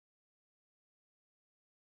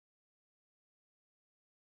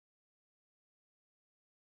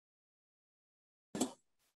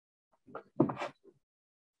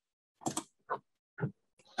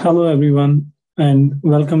Hello, everyone, and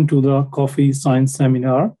welcome to the Coffee Science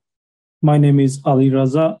Seminar. My name is Ali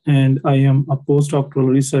Raza, and I am a postdoctoral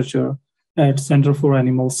researcher at Center for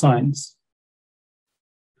Animal Science.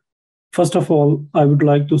 First of all, I would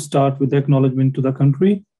like to start with acknowledgement to the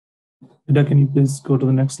country. Lida, can you please go to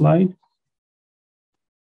the next slide?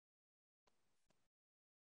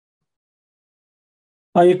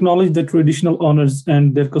 I acknowledge the traditional owners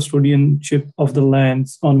and their custodianship of the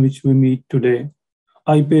lands on which we meet today.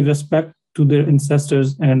 I pay respect to their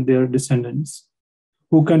ancestors and their descendants,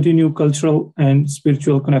 who continue cultural and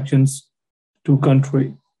spiritual connections to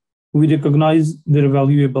country. We recognize their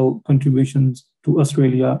valuable contributions to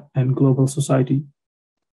Australia and global society.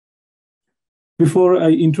 Before I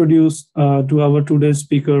introduce to our today's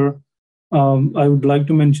speaker, I would like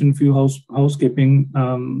to mention a few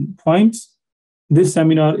housekeeping points. This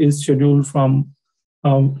seminar is scheduled from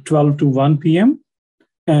 12 to 1 p.m.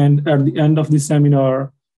 And at the end of the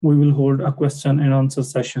seminar, we will hold a question and answer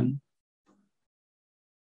session.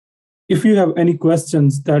 If you have any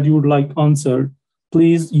questions that you would like answered,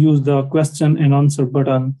 please use the question and answer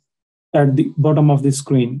button at the bottom of the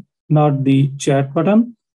screen, not the chat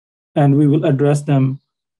button, and we will address them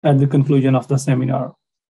at the conclusion of the seminar.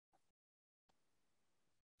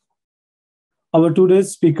 Our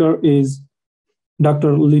today's speaker is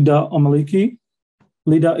Dr. Lida Omaliki.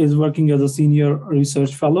 Lida is working as a senior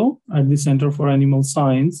research fellow at the Center for Animal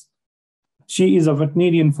Science. She is a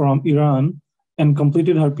veterinarian from Iran and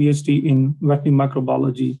completed her PhD in veterinary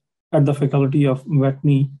microbiology at the Faculty of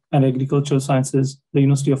Veterinary and Agricultural Sciences, the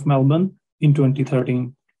University of Melbourne in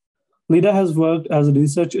 2013. Lida has worked as a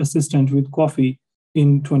research assistant with QAAFI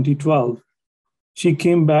in 2012. She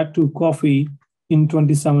came back to QAAFI in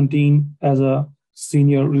 2017 as a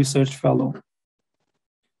senior research fellow.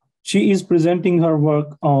 She is presenting her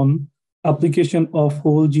work on application of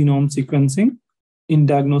whole genome sequencing in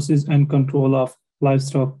diagnosis and control of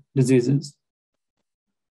livestock diseases.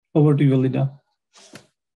 Over to you, Lida.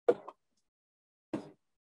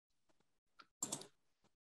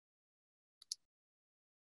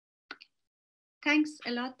 Thanks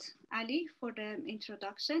a lot, Ali, for the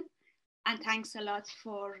introduction. And thanks a lot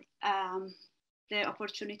for the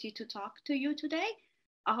opportunity to talk to you today.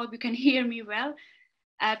 I hope you can hear me well.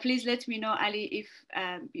 Please let me know, Ali, if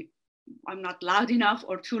I'm not loud enough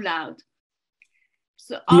or too loud.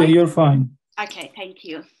 So yeah, you're fine. Okay, thank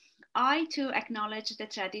you. I too acknowledge the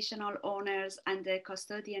traditional owners and the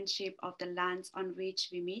custodianship of the lands on which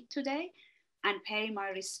we meet today and pay my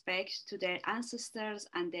respect to their ancestors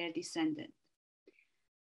and their descendants.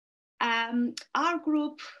 Our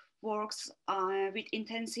group works with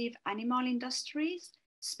intensive animal industries,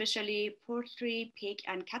 especially poultry, pig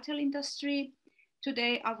and cattle industry.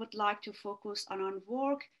 Today, I would like to focus on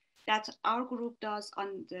work that our group does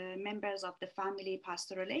on the members of the family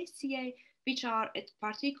Pasteurellaceae, which are a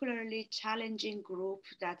particularly challenging group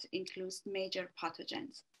that includes major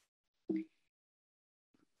pathogens.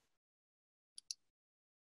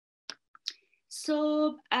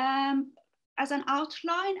 So, as an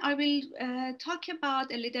outline, I will talk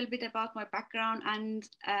about a little bit about my background and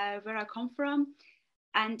where I come from,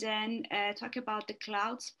 and then talk about the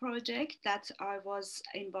Clouds project that I was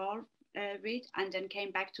involved with, and then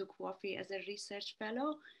came back to QAAFI as a research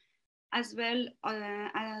fellow, as well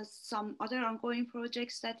as some other ongoing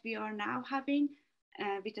projects that we are now having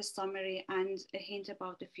with a summary and a hint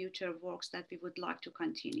about the future works that we would like to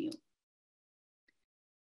continue.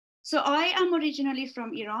 So I am originally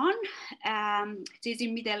from Iran. It is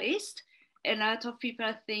in Middle East. A lot of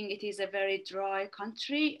people think it is a very dry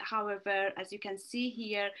country. However, as you can see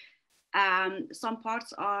here, some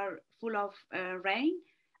parts are full of rain.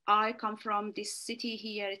 I come from this city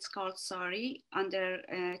here, it's called Sari, under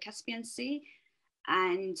Caspian Sea.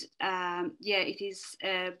 And yeah, it is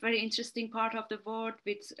a very interesting part of the world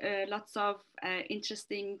with lots of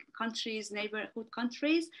interesting countries, neighborhood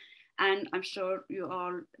countries. And I'm sure you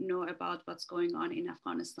all know about what's going on in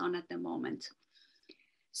Afghanistan at the moment.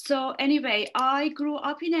 So anyway, I grew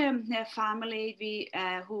up in a family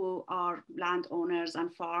who are landowners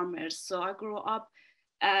and farmers. So I grew up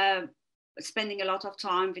spending a lot of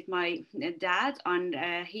time with my dad on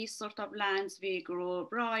his sort of lands. We grew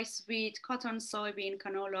rice, wheat, cotton, soybean,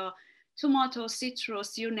 canola, tomato,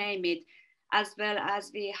 citrus, you name it, as well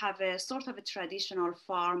as we have a sort of a traditional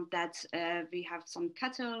farm that we have some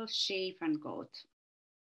cattle, sheep, and goat.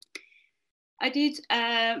 I did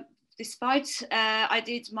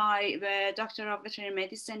my Doctor of Veterinary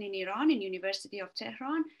Medicine in Iran, in University of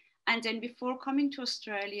Tehran. And then before coming to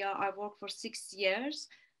Australia, I worked for 6 years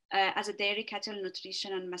as a dairy cattle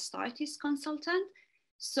nutrition and mastitis consultant.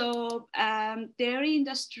 So dairy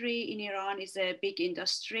industry in Iran is a big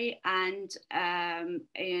industry, and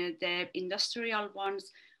the industrial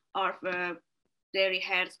ones are dairy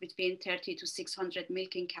herds between 30 to 600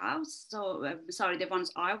 milking cows. So sorry, the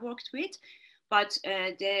ones I worked with, but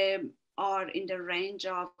they are in the range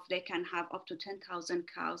of, they can have up to 10,000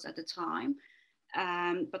 cows at a time.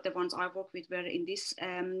 But the ones I work with were in this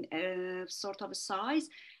sort of size.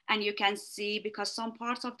 And you can see, because some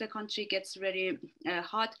parts of the country gets very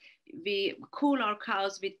hot, we cool our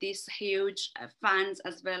cows with these huge fans,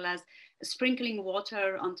 as well as sprinkling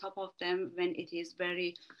water on top of them when it is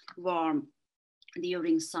very warm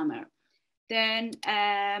during summer. Then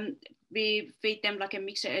we feed them like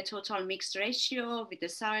a total mixed ratio with the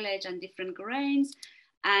silage and different grains,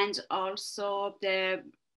 and also the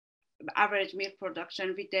average milk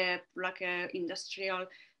production with the industrial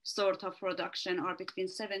sort of production are between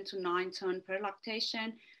 7 to 9 ton per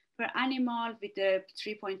lactation per animal, with the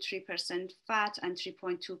 3.3% fat and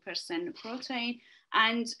 3.2% protein.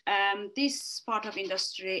 And this part of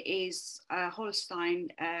industry is Holstein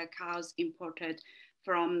cows imported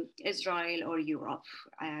from Israel or Europe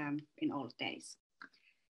in old days.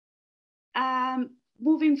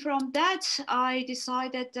 Moving from that, I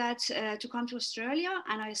decided that to come to Australia,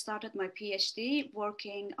 and I started my PhD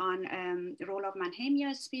working on role of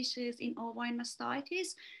Mannheimia species in ovine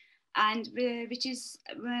mastitis, and which is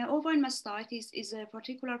ovine mastitis is a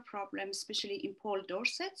particular problem, especially in Pole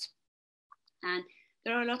Dorsets, and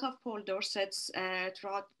there are a lot of Pole Dorsets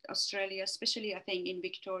throughout Australia, especially I think in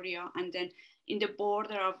Victoria, and then in the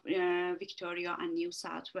border of Victoria and New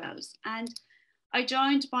South Wales. And I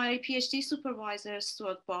joined my PhD supervisor,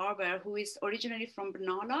 Stuart Barber, who is originally from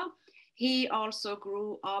Benalla. He also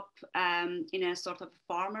grew up in a sort of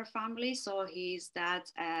farmer family. So his dad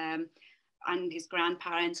and his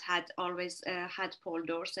grandparents had always had Pole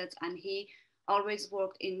Dorsets, and he always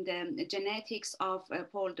worked in the genetics of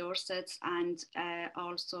Pole Dorsets, and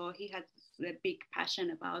also he had a big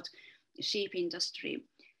passion about sheep industry.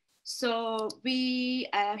 So he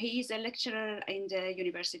is a lecturer in the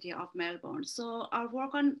University of Melbourne. So our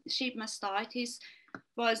work on sheep mastitis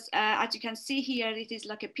was, as you can see here, it is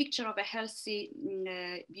like a picture of a healthy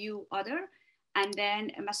ewe udder. And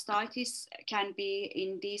then mastitis can be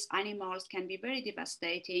in these animals can be very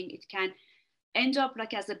devastating. It can end up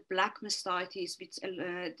like as a black mastitis, which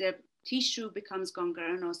the tissue becomes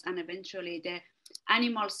gangrenous, and eventually the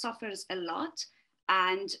animal suffers a lot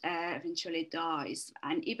and eventually dies.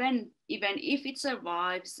 And even if it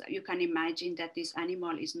survives, you can imagine that this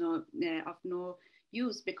animal is of no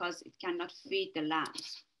use because it cannot feed the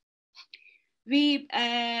lambs. We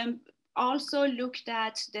also looked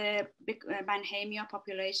at the Mannheimia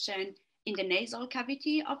population in the nasal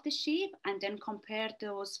cavity of the sheep, and then compared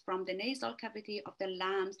those from the nasal cavity of the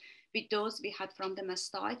lambs with those we had from the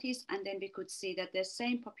mastitis, and then we could see that the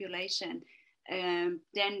same population,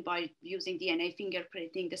 then by using DNA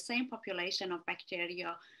fingerprinting, the same population of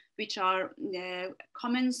bacteria which are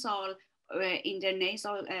commensal in the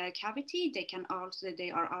nasal cavity,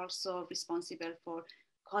 they are also responsible for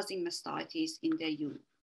causing mastitis in the ewe.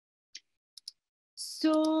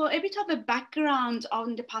 So a bit of a background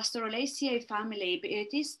on the Pasteurellaceae family.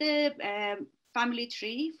 It is the family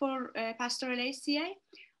tree for Pasteurellaceae.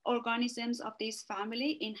 Organisms of this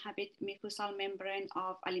family inhabit mucosal membrane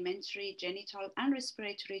of alimentary, genital, and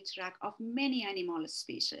respiratory tract of many animal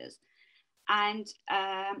species. And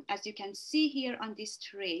as you can see here on this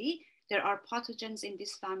tree, there are pathogens in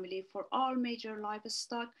this family for all major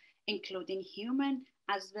livestock, including human,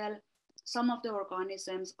 as well. Some of the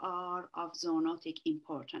organisms are of zoonotic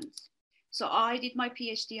importance. So I did my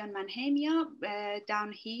PhD on Mannheimia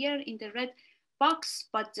down here in the red box,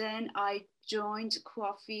 but then I joined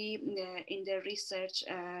QAAFI in the research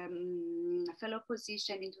fellow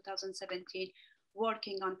position in 2017,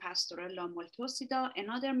 working on Pasteurella multocida,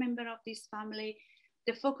 another member of this family.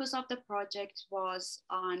 The focus of the project was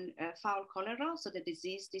on fowl cholera, so the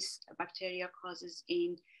disease this bacteria causes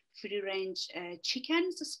in free-range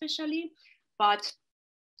chickens especially, but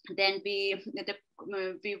then we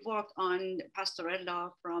worked on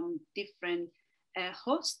Pasteurella from different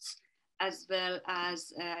hosts, as well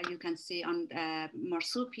as you can see on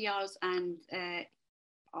marsupials and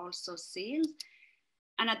also seals.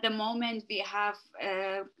 And at the moment, we have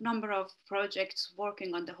a number of projects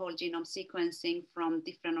working on the whole genome sequencing from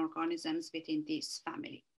different organisms within this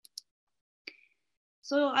family.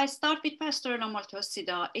 So I start with Pasteurella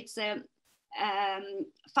multocida. It's a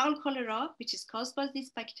fowl cholera, which is caused by this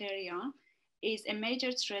bacteria, is a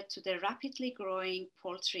major threat to the rapidly growing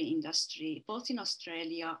poultry industry, both in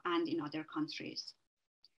Australia and in other countries.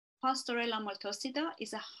 Pastorella multocida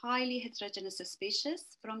is a highly heterogeneous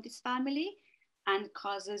species from this family and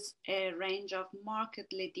causes a range of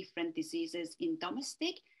markedly different diseases in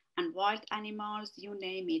domestic and wild animals, you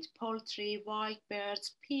name it, poultry, wild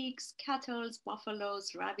birds, pigs, cattle,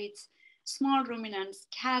 buffaloes, rabbits, small ruminants,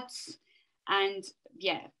 cats, and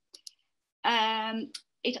yeah.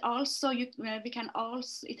 It also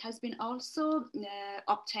it has been also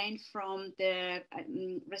obtained from the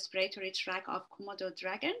respiratory tract of Komodo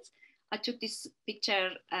dragons. I took this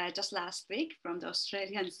picture just last week from the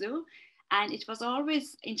Australian Zoo, and it was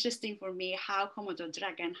always interesting for me how Komodo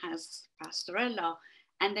dragon has Pastorella.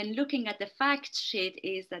 And then looking at the fact sheet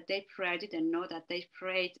is that I didn't know that they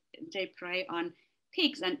prey on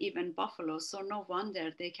pigs and even buffaloes. So no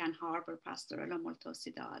wonder they can harbor Pastorella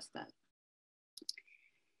multocida as well.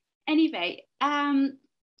 Anyway,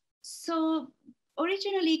 so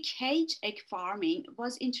originally cage egg farming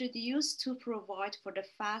was introduced to provide for the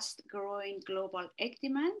fast growing global egg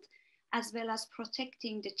demand, as well as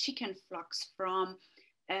protecting the chicken flocks from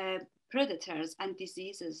predators and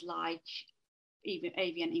diseases like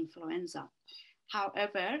avian influenza.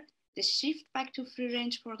 However, the shift back to free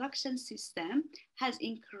range production system has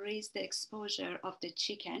increased the exposure of the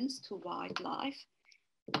chickens to wildlife,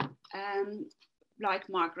 like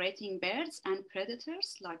migrating birds and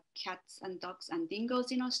predators like cats and dogs and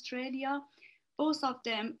dingoes in Australia. Both of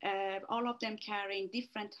them, all of them carrying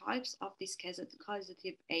different types of this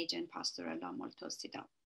causative agent, Pastorella multocida.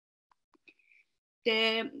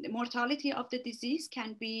 The mortality of the disease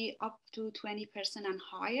can be up to 20% and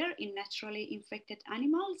higher in naturally infected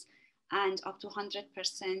animals and up to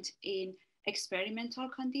 100% in experimental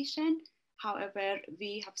condition. However,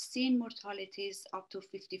 we have seen mortalities up to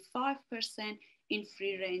 55% in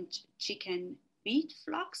free-range chicken meat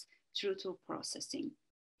flocks through to processing.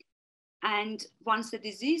 And once the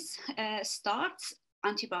disease starts,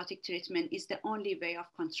 antibiotic treatment is the only way of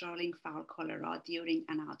controlling fowl cholera during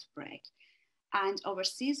an outbreak. And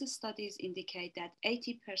overseas studies indicate that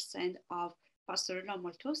 80% of Pastorella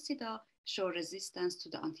multocida show resistance to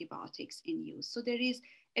the antibiotics in use. So there is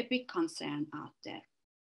a big concern out there.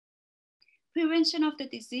 Prevention of the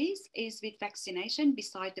disease is with vaccination.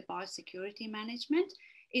 Beside the biosecurity management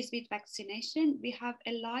is with vaccination. We have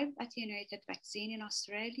a live attenuated vaccine in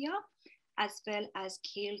Australia, as well as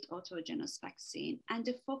killed autogenous vaccine. And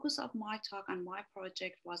the focus of my talk and my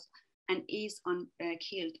project was and is on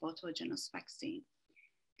killed autogenous vaccine.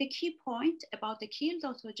 The key point about the killed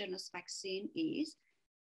autogenous vaccine is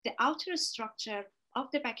the outer structure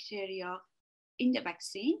of the bacteria in the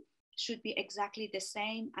vaccine should be exactly the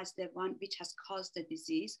same as the one which has caused the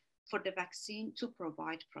disease for the vaccine to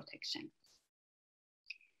provide protection.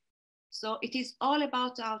 So it is all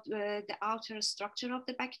about the outer structure of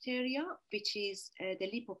the bacteria, which is the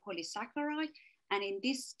lipopolysaccharide. And in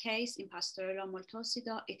this case, in Pastorella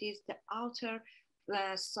multocida, it is the outer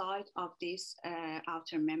side of this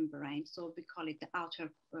outer membrane. So we call it the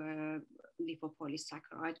outer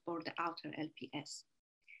lipopolysaccharide or the outer LPS.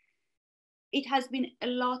 It has been a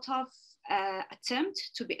lot of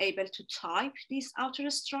attempt to be able to type this outer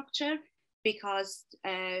structure because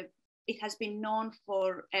it has been known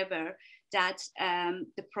forever that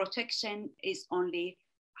the protection is only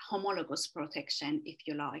homologous protection, if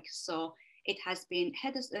you like. So it has been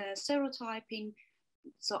serotyping.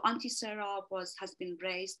 So antisera has been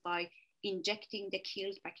raised by injecting the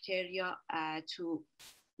killed bacteria to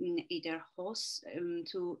either host,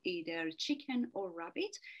 to either chicken or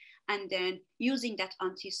rabbit, and then using that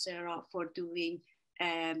antisera for doing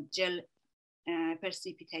gel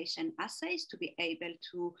precipitation assays to be able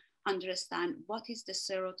to understand what is the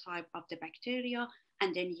serotype of the bacteria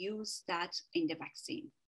and then use that in the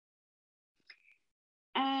vaccine.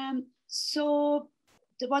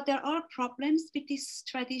 But there are problems with this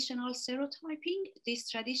traditional serotyping. This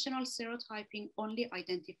traditional serotyping only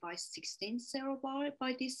identifies 16 serotypes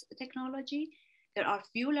by this technology. There are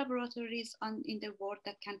few laboratories in the world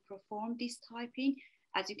that can perform this typing.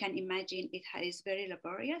 As you can imagine, it is very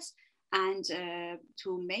laborious and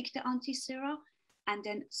to make the antisera, and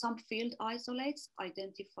then some field isolates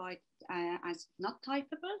identified as not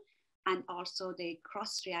typable, and also they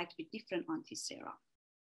cross-react with different antisera.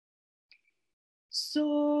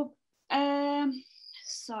 So,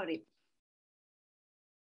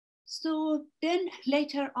 So then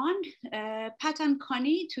later on, Pat and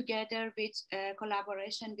Connie, together with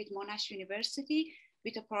collaboration with Monash University,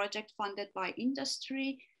 with a project funded by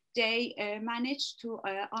industry, they managed to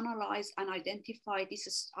analyze and identify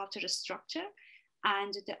this outer structure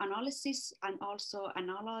and the analysis, and also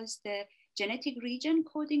analyze the genetic region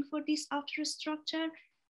coding for this outer structure.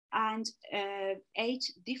 and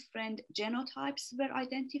 8 different genotypes were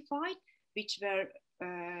identified, which were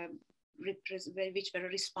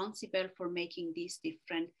responsible for making these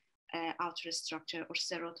different outer structure or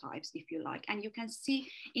serotypes, if you like. And you can see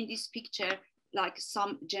in this picture, like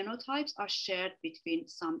some genotypes are shared between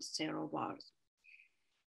some serovars.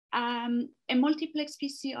 A multiplex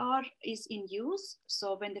PCR is in use.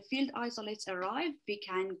 So when the field isolates arrive, we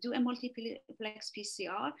can do a multiplex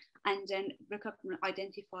PCR and then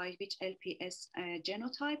identify which LPS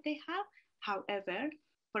genotype they have. However,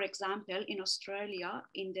 for example, in Australia,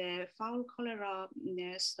 in the fowl cholera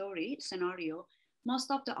scenario,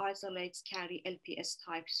 most of the isolates carry LPS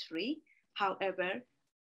type 3. However,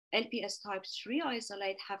 LPS type 3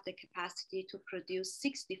 isolate have the capacity to produce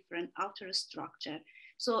 6 different outer structure.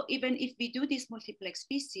 So even if we do this multiplex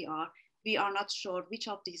PCR, we are not sure which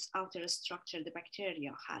of these outer structure the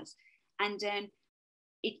bacteria has. And then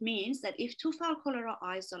it means that if 2 fowl cholera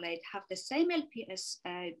isolate have the same LPS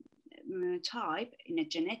type in a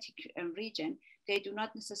genetic region, they do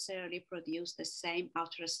not necessarily produce the same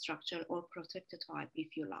outer structure or protector type,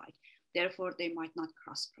 if you like. Therefore, they might not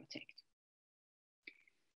cross-protect.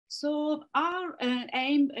 So our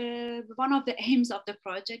aim, one of the aims of the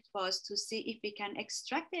project was to see if we can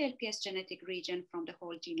extract the LPS genetic region from the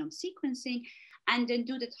whole genome sequencing and then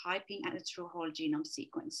do the typing through whole genome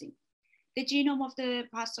sequencing. The genome of the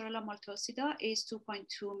Pasteurella maltosida is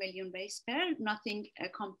 2.2 million base pair, nothing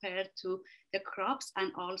compared to the crops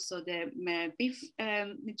and also the beef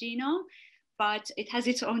genome, but it has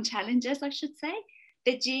its own challenges, I should say.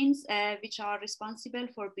 The genes which are responsible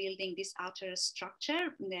for building this outer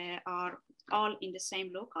structure, they are all in the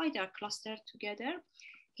same loci, they are clustered together.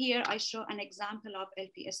 Here I show an example of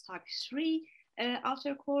LPS type 3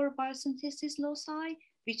 outer core biosynthesis loci,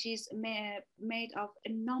 which is made of a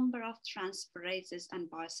number of transferases and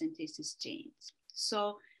biosynthesis genes.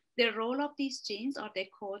 So the role of these genes are they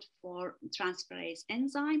code for transferase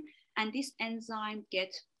enzyme, and this enzyme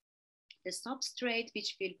gets the substrate,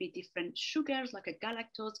 which will be different sugars like a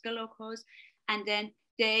galactose, glucose, and then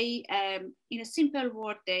they, in a simple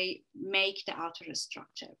word, they make the outer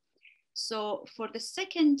structure. So for the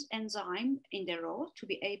second enzyme in the row to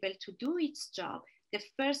be able to do its job, the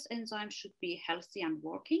first enzyme should be healthy and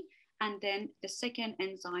working, and then the second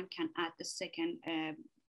enzyme can add the second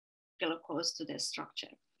glucose to the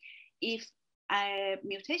structure. If a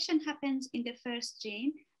mutation happens in the first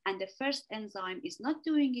gene and the first enzyme is not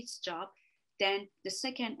doing its job, then the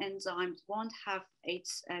second enzyme won't have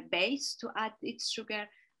its base to add its sugar,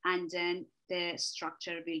 and then the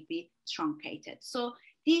structure will be truncated. So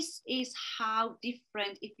this is how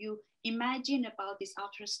different, if you imagine about this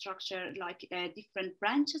outer structure like different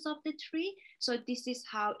branches of the tree. So this is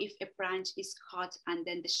how, if a branch is cut and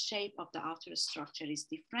then the shape of the outer structure is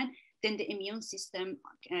different, then the immune system,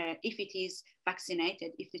 if it is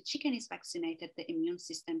vaccinated, if the chicken is vaccinated, the immune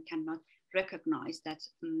system cannot recognize that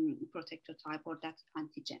protector type or that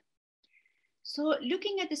antigen. So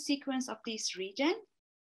looking at the sequence of this region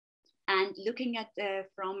and looking at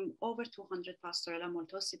from over 200 Pasteurella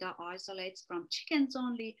maltosida isolates from chickens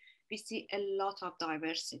only, we see a lot of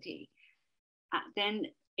diversity. Then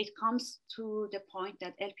it comes to the point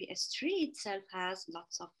that LPS3 itself has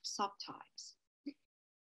lots of subtypes.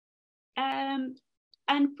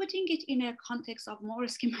 And putting it in a context of more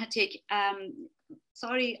schematic,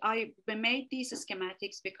 sorry, I made these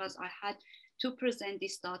schematics because I had to present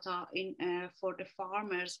this data in, for the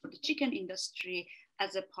farmers, for the chicken industry,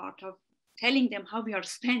 as a part of telling them how we are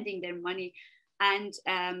spending their money. And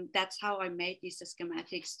that's how I made these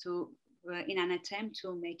schematics to, in an attempt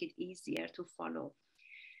to make it easier to follow.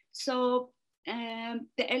 So the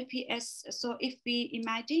LPS, so if we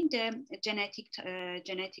imagine the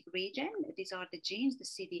genetic region, these are the genes, the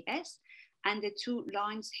CDS, and the 2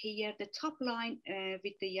 lines here, the top line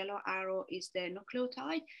with the yellow arrow is the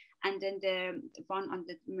nucleotide, and then the one on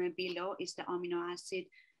the below is the amino acid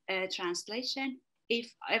translation. If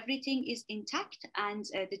everything is intact and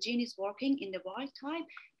the gene is working in the wild type,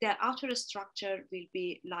 the outer structure will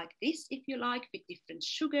be like this, if you like, with different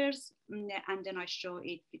sugars. And then I show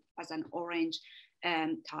it as an orange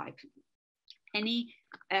type.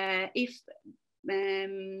 If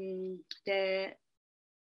the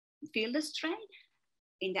field strain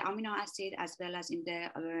in the amino acid as well as in the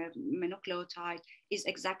mononucleotide is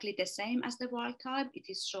exactly the same as the wild type, it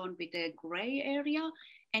is shown with the gray area.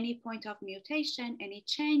 Any point of mutation, any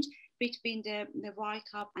change between the wild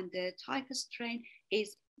type and the type strain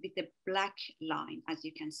is with the black line, as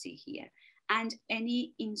you can see here. And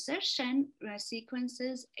any insertion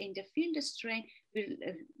sequences in the field strain will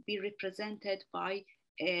be represented by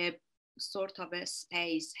a sort of a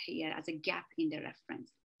space here as a gap in the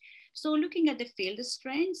reference. So looking at the field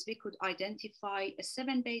strains, we could identify a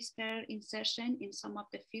 7 base pair insertion in some of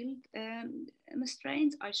the field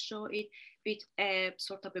strains. I show it with a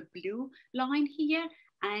sort of a blue line here.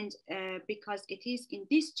 And because it is in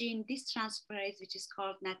this gene, this transferase, which is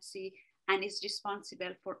called NATC, and is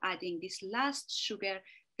responsible for adding this last sugar,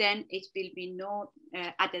 then it will be no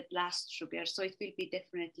added last sugar. So it will be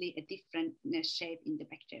definitely a different shape in the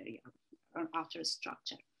bacteria or outer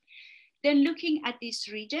structure. Then looking at this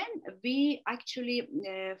region, we actually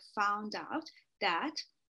found out that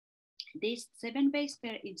this 7 base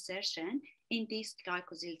pair insertion in this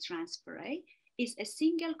glycosyl transferase is a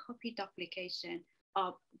single copy duplication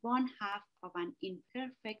of 1/2 of an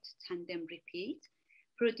imperfect tandem repeat,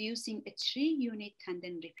 producing a 3-unit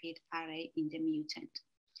tandem repeat array in the mutant.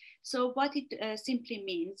 So what it simply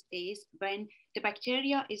means is when the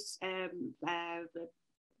bacteria is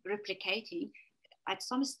replicating, at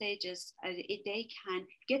some stages, they can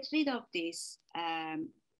get rid of this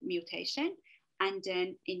mutation, and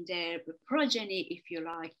then in their progeny, if you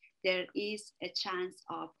like, there is a chance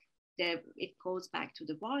of it goes back to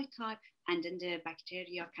the wild type, and then the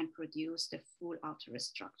bacteria can produce the full outer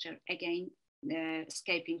structure, again,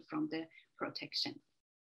 escaping from the protection.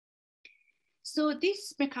 So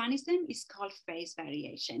this mechanism is called phase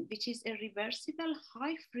variation, which is a reversible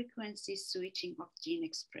high-frequency switching of gene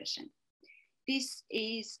expression. This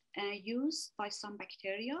is used by some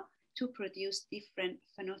bacteria to produce different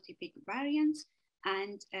phenotypic variants,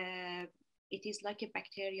 and it is like a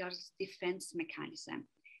bacterial's defense mechanism.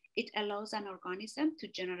 It allows an organism to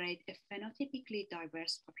generate a phenotypically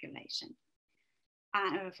diverse population.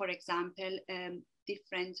 For example,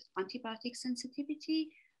 different antibiotic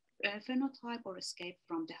sensitivity, phenotype, or escape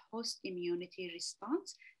from the host immunity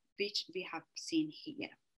response, which we have seen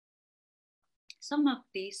here. Some of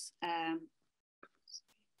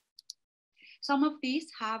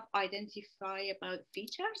these have identifiable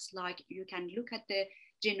features, like you can look at the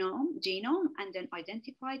genome and then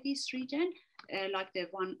identify this region, like the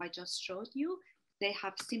one I just showed you. They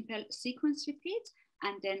have simple sequence repeats,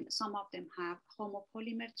 and then some of them have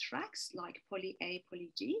homopolymer tracks like poly A,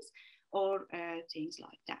 poly Gs, or things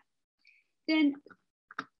like that. Then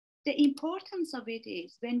the importance of it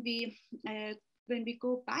is when we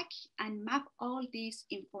go back and map all these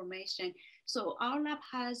information. So our lab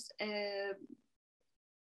has a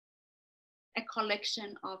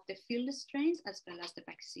collection of the field strains as well as the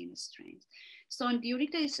vaccine strains. So during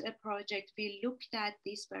this project, we looked at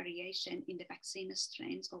this variation in the vaccine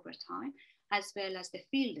strains over time, as well as the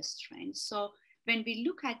field strains. So when we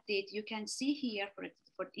look at it, you can see here,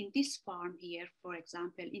 in this farm here, for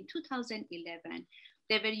example, in 2011,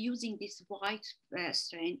 they were using this white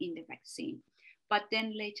strain in the vaccine. But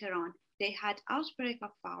then later on, they had outbreak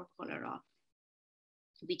of fowl cholera,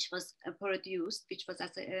 which was produced, which was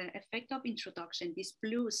as an effect of introduction, this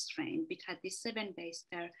blue strain, which had this 7 base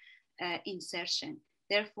pair insertion.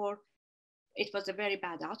 Therefore, it was a very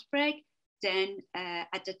bad outbreak. Then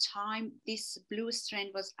at the time, this blue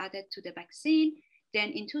strain was added to the vaccine.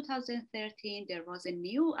 Then in 2013, there was a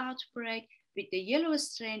new outbreak with the yellow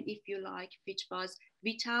strain, if you like, which was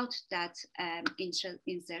without that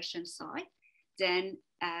insertion site. Then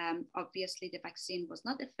obviously the vaccine was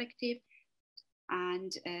not effective,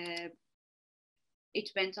 and it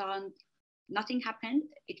went on, nothing happened.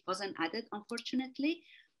 It wasn't added, unfortunately.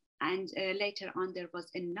 And later on, there was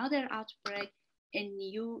another outbreak, a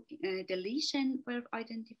new deletion were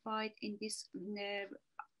identified in this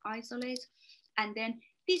isolate. And then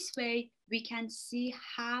this way, we can see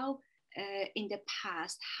how in the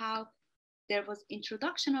past, how there was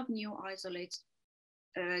introduction of new isolates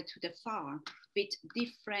to the farm with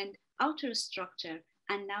different outer structure.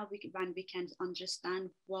 And now when we can understand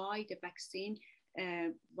why the vaccine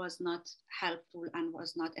was not helpful and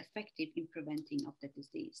was not effective in preventing of the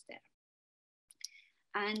disease there.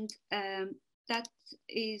 And that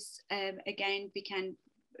is, again, we can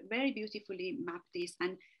very beautifully map this.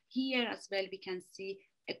 And here as well, we can see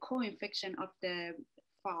a co-infection of the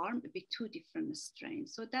farm with 2 different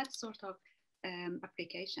strains. So that's sort of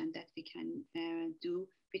application that we can do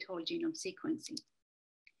with whole genome sequencing.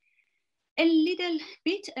 A little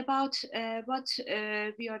bit about what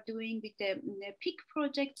we are doing with the pig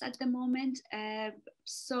projects at the moment.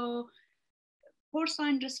 So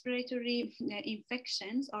porcine respiratory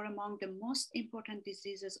infections are among the most important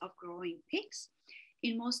diseases of growing pigs.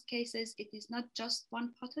 In most cases, it is not just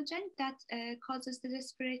one pathogen that causes the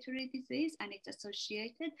respiratory disease, and it's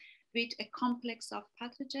associated with a complex of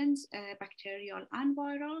pathogens, bacterial and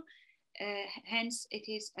viral. Hence,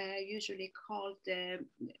 it is usually called,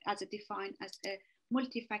 as defined as a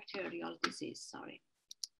multifactorial disease, sorry.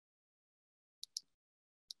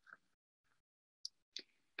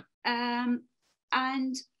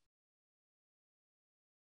 And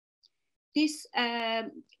this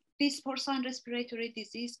porcine respiratory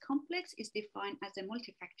disease complex is defined as a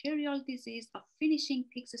multifactorial disease of finishing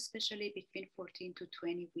pigs, especially between 14 to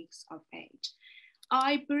 20 weeks of age.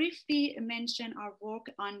 I briefly mentioned our work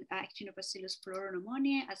on Actinobacillus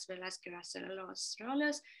pleuropneumoniae as well as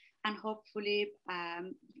Pasteurellaceae, and hopefully I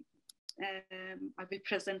will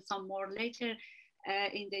present some more later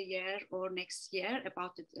in the year or next year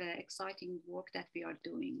about the exciting work that we are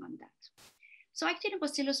doing on that. So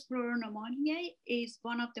Actinobacillus pleuropneumoniae is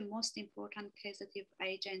one of the most important causative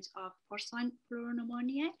agents of porcine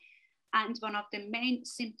pleuropneumoniae, and one of the main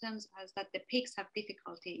symptoms is that the pigs have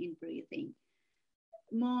difficulty in breathing.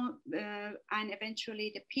 And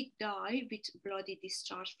eventually the pig die with bloody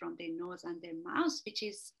discharge from their nose and their mouth, which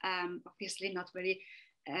is obviously not very,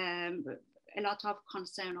 a lot of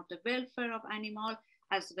concern of the welfare of animal,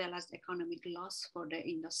 as well as economic loss for the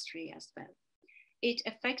industry as well. It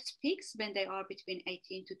affects pigs when they are between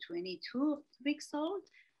 18 to 22 weeks old,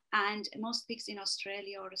 and most pigs in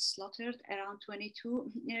Australia are slaughtered around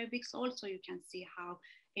 22 weeks old, so you can see how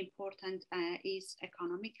important is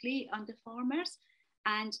economically on the farmers.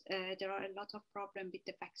 And there are a lot of problems with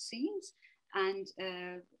the vaccines, and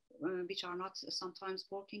which are not sometimes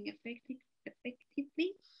working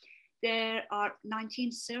effectively. There are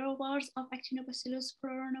 19 serovars of Actinobacillus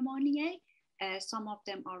pleuropneumoniae. Some of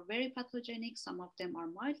them are very pathogenic, some of them are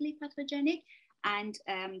mildly pathogenic. And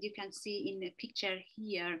you can see in the picture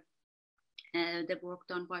here, the work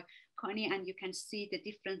done by Connie, and you can see the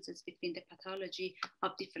differences between the pathology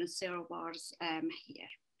of different serovars here.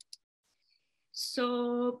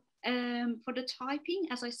 So for the typing,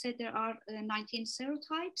 as I said, there are 19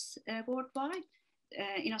 serotypes worldwide.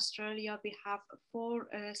 In Australia, we have 4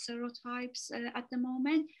 serotypes at the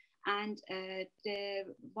moment. And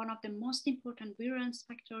one of the most important virulence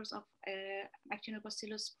factors of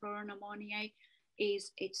Actinobacillus pleuropneumoniae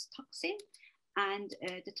is its toxin. And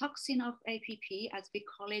the toxin of APP, as we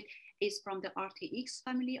call it, is from the RTX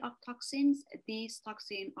family of toxins. These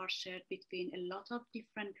toxins are shared between a lot of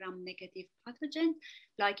different gram-negative pathogens,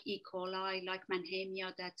 like E. coli, like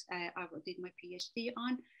Mannheimia, that I did my PhD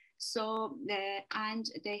on. So, and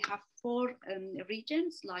they have 4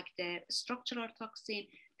 regions, like the structural toxin,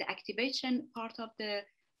 the activation part of the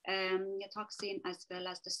toxin, as well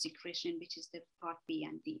as the secretion, which is the part B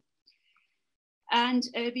and D. And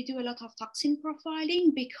we do a lot of toxin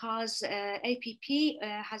profiling because APP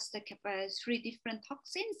has the 3 different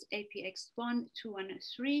toxins, APX1, 2, and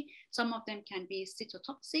 3. Some of them can be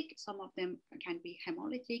cytotoxic, some of them can be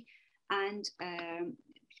hemolytic, and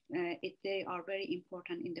they are very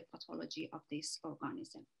important in the pathology of this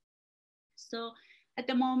organism. So at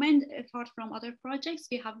the moment, apart from other projects,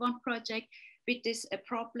 we have one project with this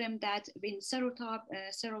problem that in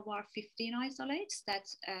serovar 15 isolates that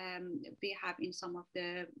we have in some of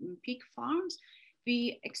the pig farms.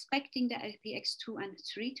 We expecting the APX2 and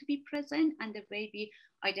 3 to be present, and the way we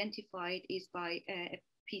identify it is by a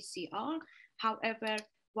PCR. However,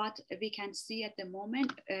 what we can see at the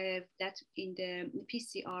moment that in the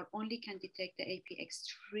PCR only can detect the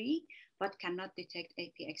APX3, but cannot detect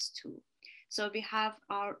APX2. So we have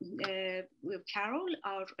our Carol,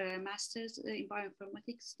 our master's in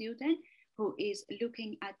bioinformatics student, who is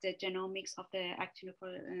looking at the genomics of the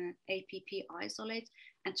actinopol APP isolates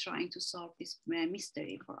and trying to solve this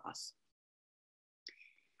mystery for us.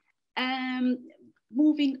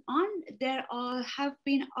 Moving on, there has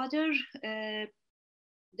been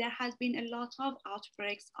a lot of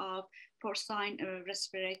outbreaks of porcine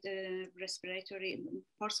respiratory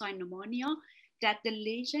porcine pneumonia, that the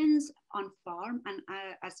lesions on farm and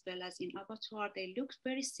as well as in abattoir, they looked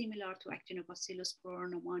very similar to Actinobacillus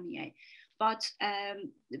pleuropneumoniae, but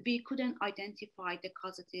we couldn't identify the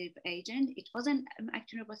causative agent. It wasn't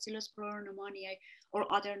Actinobacillus pleuropneumoniae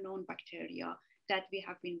or other known bacteria that we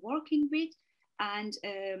have been working with. And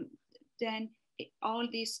then all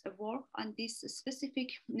this work on this specific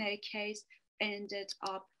case ended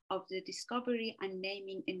up of the discovery and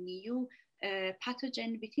naming a new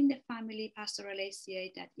pathogen within the family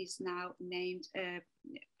Pasteurellaceae that is now named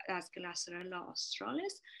as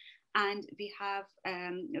Pasteurellaceae. And we have,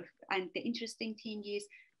 and the interesting thing is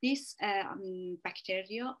this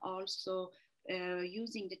bacteria also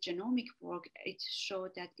using the genomic work, it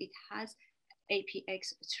showed that it has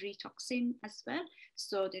APX3 toxin as well.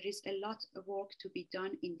 So there is a lot of work to be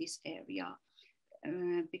done in this area.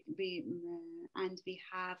 And we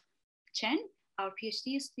have Chen, our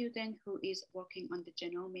PhD student, who is working on the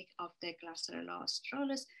genomic of the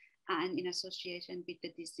Pasteurellaceae and in association with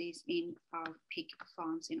the disease in our pig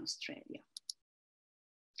farms in Australia.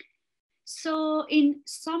 So in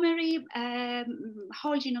summary,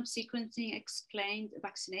 whole genome sequencing explained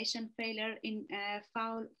vaccination failure in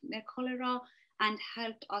fowl cholera and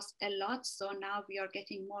helped us a lot. So now we are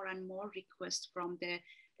getting more and more requests from the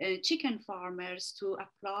chicken farmers to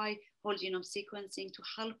apply whole genome sequencing to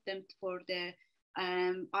help them for the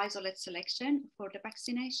isolate selection for the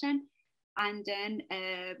vaccination. And then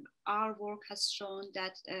our work has shown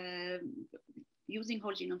that using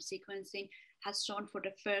whole genome sequencing has shown for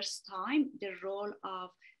the first time the role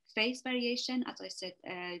of phase variation, as I said,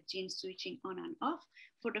 gene switching on and off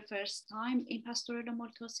for the first time in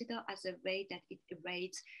Pasteurellaceae as a way that it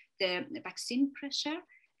evades the vaccine pressure,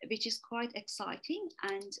 which is quite exciting.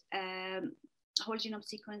 And whole genome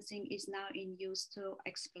sequencing is now in use to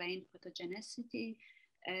explain pathogenicity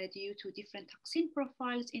due to different toxin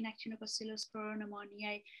profiles in Actinobacillus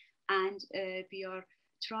pneumoniae, and we are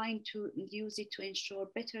trying to use it to ensure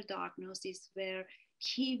better diagnosis where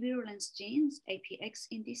key virulence genes, APX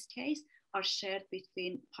in this case, are shared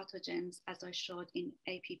between pathogens, as I showed in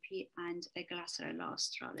APP and Glasserella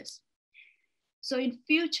australis. So in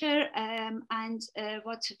future,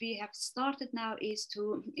 what we have started now is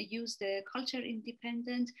to use the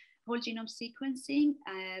culture-independent whole genome sequencing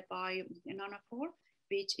by Nanopore,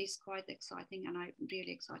 which is quite exciting, and I'm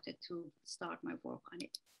really excited to start my work on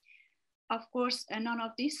it. Of course, none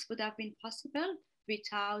of this would have been possible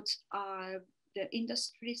without the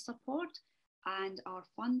industry support and our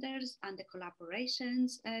funders and the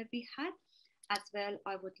collaborations we had. As well,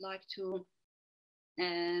 I would like to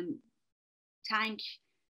thank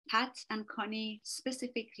Pat and Connie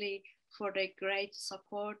specifically for the great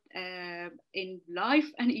support in life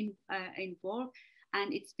and in work.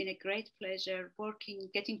 And it's been a great pleasure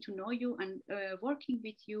getting to know you and working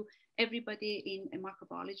with you, everybody in a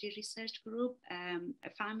microbiology research group, a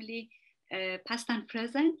family, past and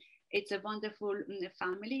present. It's a wonderful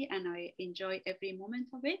family and I enjoy every moment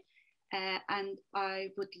of it. And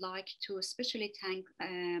I would like to especially thank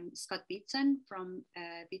Scott Beatson from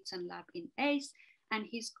Beatson Lab in ACE and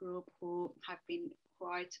his group, who have been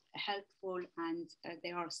quite helpful, and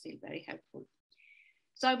they are still very helpful.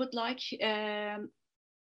 So I would like,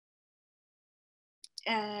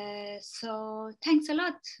 so thanks a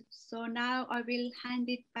lot. So now I will hand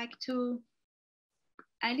it back to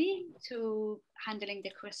Ali to handling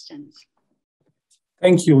the questions.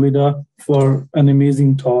 Thank you, Lida, for an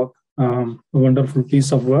amazing talk, a wonderful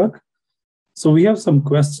piece of work. So we have some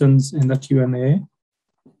questions in the Q&A.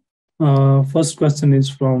 First question is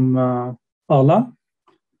from Paula.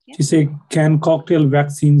 Yep. She said, can cocktail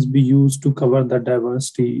vaccines be used to cover the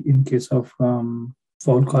diversity in case of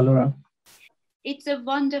fowl cholera? It's a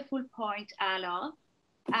wonderful point, Ala.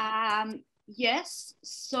 Yes,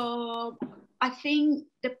 so I think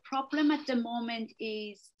the problem at the moment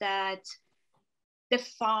is that the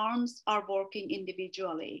farms are working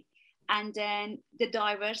individually, and then the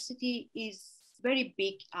diversity is very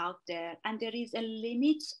big out there, and there is a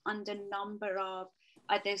limit on the number of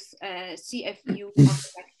CFU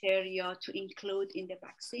of bacteria to include in the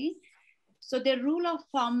vaccine. So the rule of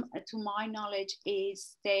thumb, to my knowledge,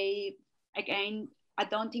 is again, I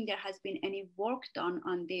don't think there has been any work done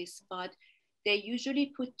on this, but they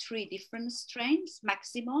usually put 3 different strains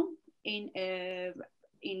maximum in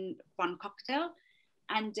one cocktail.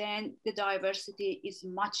 And then the diversity is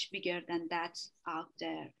much bigger than that out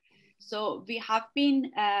there. So we have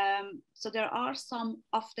been, so there are some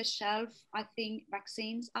off-the-shelf, I think,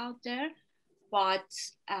 vaccines out there, but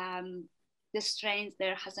the strains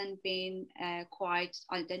there hasn't been quite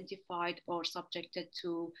identified or subjected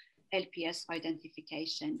to LPS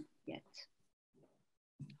identification yet.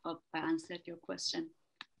 Hope I answered your question.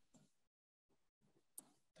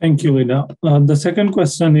 Thank you, Lida. The second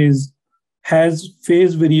question is, has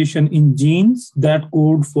phase variation in genes that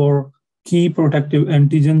code for key protective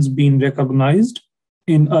antigens been recognized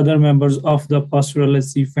in other members of the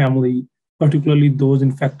Pasteurellaceae family, particularly those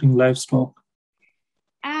infecting livestock?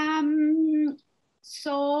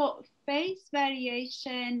 So phase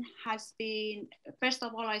variation has been, first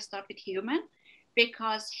of all, I start with human,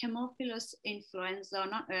 because Haemophilus influenza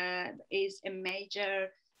is a major,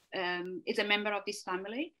 is a member of this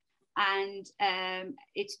family, and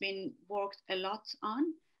it's been worked a lot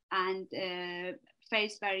on, and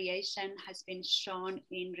phase variation has been shown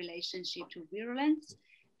in relationship to virulence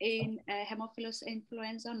in Haemophilus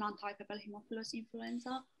influenza, non-typable Haemophilus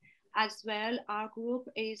influenza. As well, our group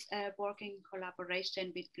is working in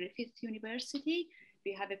collaboration with Griffith University.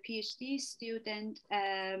 We have a PhD student,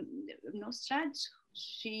 Nusrat.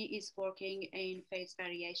 She is working in phase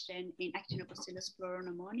variation in Actinobacillus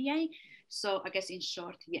pneumoniae. So I guess in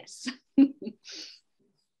short, yes.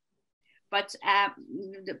 but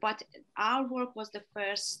our work was the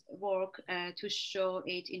first work to show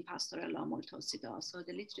it in Pasteurella multocida. So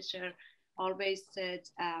the literature always said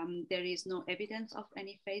there is no evidence of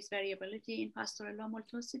any phase variability in Pasteurella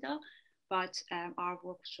multocida, but our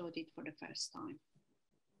work showed it for the first time.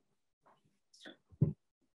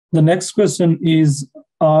 The next question is,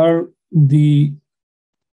 are the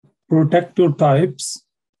protector types,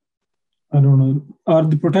 are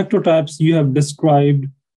the protector types you have described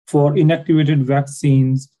for inactivated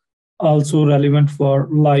vaccines also relevant for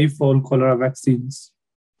live fowl cholera vaccines?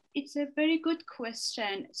 It's a very good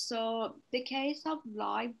question. So the case of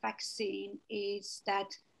live vaccine is that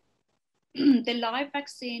the live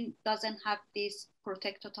vaccine doesn't have this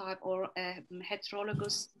protector type or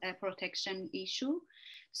heterologous protection issue.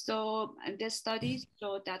 So the studies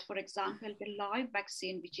show that, for example, the live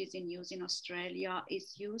vaccine, which is in use in Australia,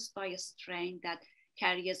 is used by a strain that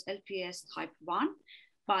carries LPS type 1,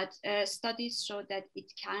 but studies show that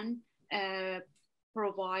it can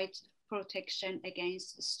provide protection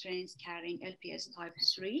against strains carrying LPS type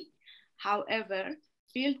 3. However,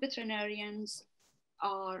 field veterinarians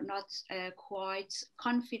are not quite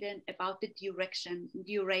confident about the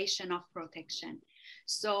duration of protection.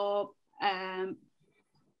 So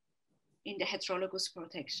in the heterologous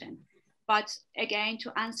protection. But again,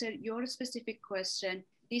 to answer your specific question,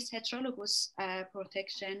 this heterologous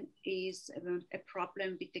protection is a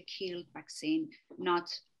problem with the killed vaccine, not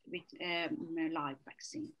with a live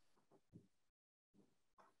vaccine.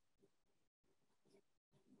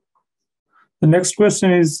 The next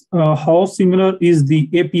question is, how similar is the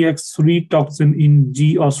APX3 toxin in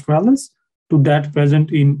G. australis to that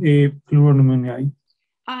present in A. pleuropneumoniae?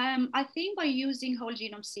 I think by using whole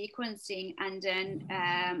genome sequencing, and then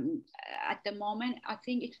at the moment, I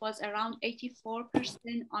think it was around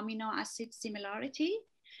 84% amino acid similarity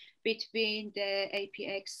between the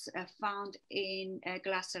APX found in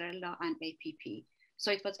Glasserella and APP.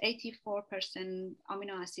 So it was 84%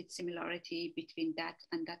 amino acid similarity between that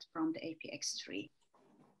and that from the APX3.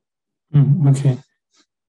 Okay.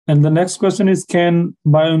 And the next question is, can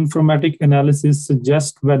bioinformatic analysis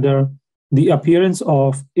suggest whether the appearance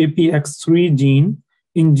of APX3 gene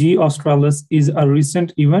in G. australis is a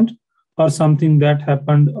recent event or something that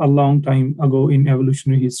happened a long time ago in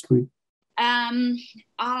evolutionary history?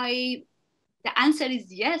 The answer is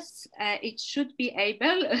yes, it should be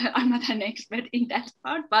able. I'm not an expert in that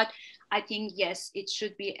part, but I think yes, it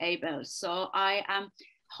should be able. So I am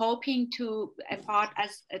hoping to impart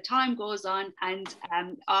as time goes on, and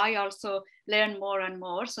I also learn more and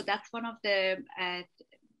more. So that's one of the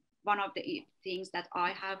things that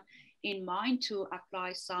I have in mind, to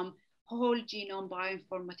apply some whole genome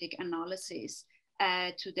bioinformatic analysis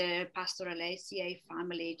to the Pasteurellaceae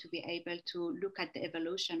family to be able to look at the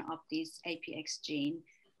evolution of this APX gene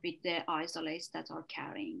with the isolates that are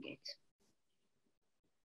carrying it.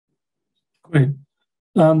 Great.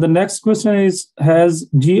 The next question is, has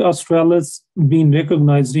G. australis been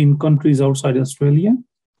recognized in countries outside Australia?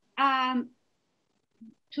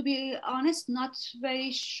 To be honest, not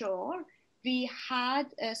very sure. We had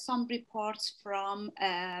some reports from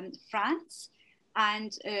France,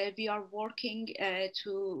 and we are working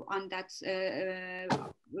on that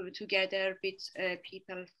together with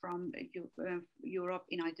people from Europe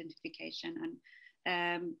in identification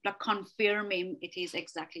and confirming it is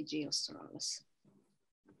exactly G. australis.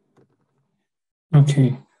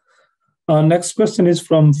 Okay. Next question is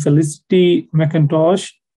from Felicity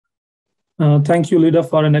McIntosh. Thank you, Lida,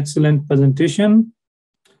 for an excellent presentation.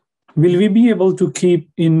 Will we be able to keep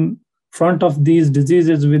in front of these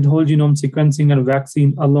diseases with whole genome sequencing and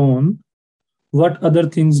vaccine alone? What other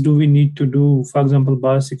things do we need to do, for example,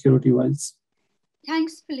 biosecurity-wise?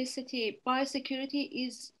 Thanks, Felicity. Biosecurity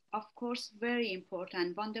is, of course, very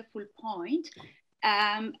important. Wonderful point.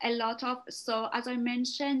 So as I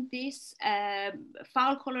mentioned, this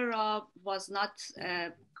fowl cholera was not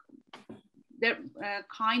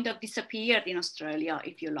kind of disappeared in Australia,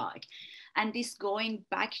 if you like. And this going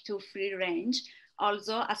back to free range,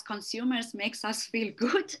 although as consumers makes us feel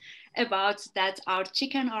good about that our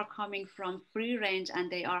chicken are coming from free range and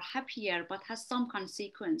they are happier, but has some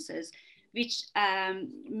consequences, which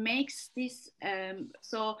makes this,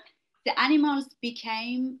 so the animals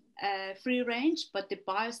became free range, but the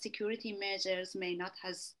biosecurity measures may not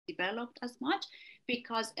have developed as much,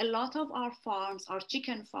 because a lot of our farms, our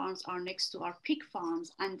chicken farms, are next to our pig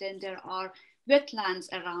farms, and then there are wetlands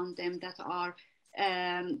around them that are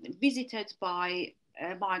visited by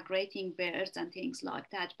migrating birds and things like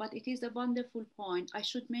that. But it is a wonderful point. I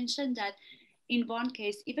should mention that in one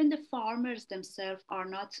case, even the farmers themselves are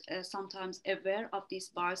not sometimes aware of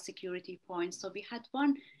these biosecurity points. So we had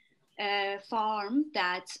one farm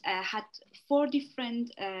that had 4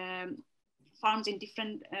 different farms in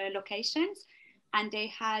different locations, and they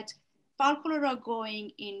had fowl cholera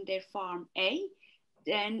going in their farm A.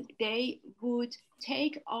 Then they would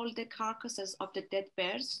take all the carcasses of the dead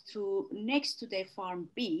birds to next to their farm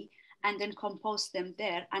B and then compost them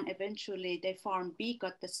there. And eventually their farm B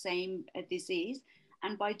got the same disease.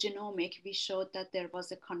 And by genomic, we showed that there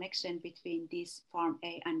was a connection between this farm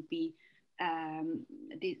A and B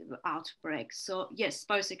the outbreak. So yes,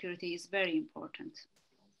 biosecurity is very important.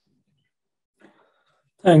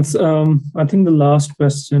 Thanks. I think the last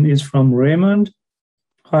question is from Raymond.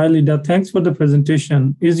 Hi, Lida. Thanks for the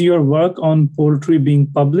presentation. Is your work on poultry being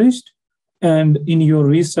published? And in your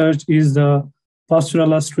research, is the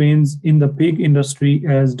Pasteurellaceae strains in the pig industry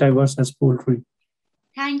as diverse as poultry?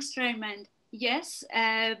 Thanks, Raymond. Yes,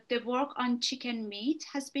 the work on chicken meat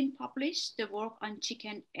has been published. The work on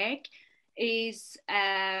chicken egg is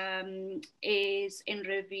in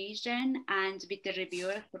revision and with the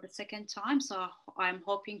reviewer for the second time. So I'm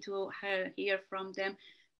hoping to hear from them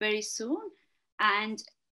very soon. And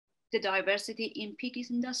the diversity in pig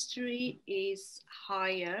industry is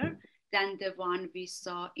higher than the one we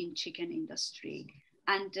saw in chicken industry.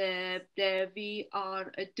 And we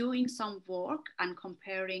are doing some work and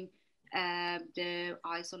comparing the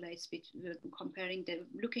isolates,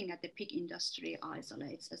 looking at the pig industry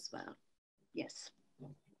isolates as well. Yes.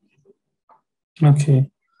 Okay.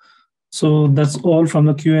 So that's all from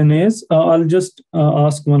the Q&As. I'll just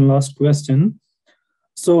ask one last question.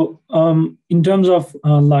 So in terms of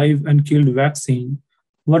live and killed vaccine,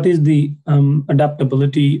 what is the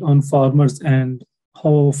adaptability on farmers and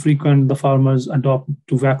how frequent the farmers adopt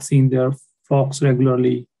to vaccine their flocks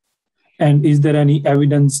regularly? And is there any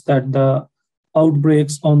evidence that the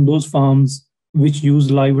outbreaks on those farms which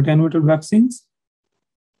use live attenuated vaccines?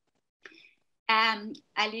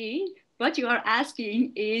 Ali, what you are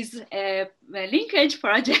asking is a linkage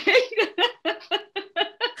project.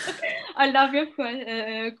 I love your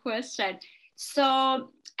question.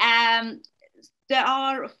 So there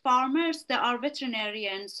are farmers, there are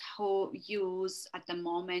veterinarians who use at the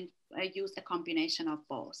moment, use a combination of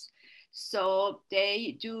both. So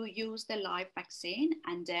they do use the live vaccine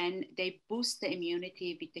and then they boost the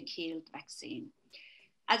immunity with the killed vaccine.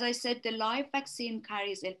 As I said, the live vaccine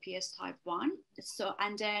carries LPS type 1. So,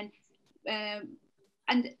 and then,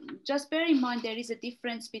 and just bear in mind, there is a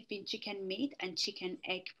difference between chicken meat and chicken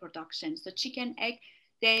egg production. So chicken egg,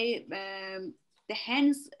 the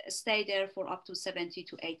hens stay there for up to 70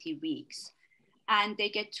 to 80 weeks. And they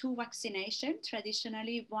get 2 vaccinations,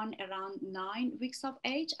 traditionally one around 9 weeks of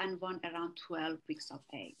age and one around 12 weeks of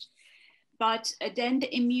age. But then the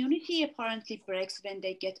immunity apparently breaks when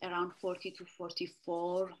they get around 40 to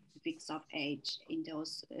 44 weeks of age in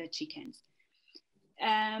those chickens.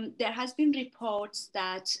 There has been reports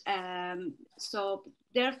that, so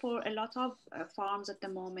therefore a lot of farms at the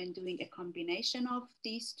moment doing a combination of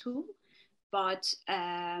these two, but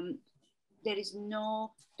there is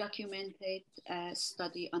no documented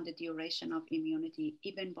study on the duration of immunity,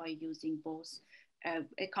 even by using both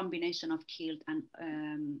a combination of killed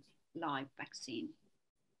and live vaccine.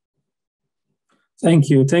 Thank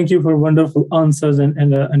you. Thank you for wonderful answers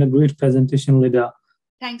and a great presentation, Lida.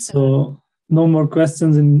 Thanks. So no more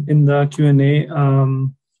questions in the Q&A.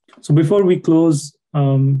 So before we close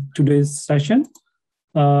today's session,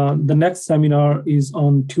 the next seminar is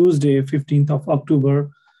on Tuesday, 15th of October.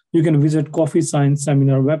 You can visit Coffee Science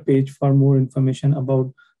seminar webpage for more information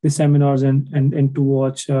about the seminars and to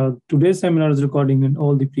watch today's seminar's recording and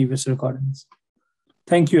all the previous recordings.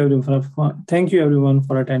 Thank you everyone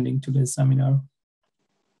for attending today's seminar.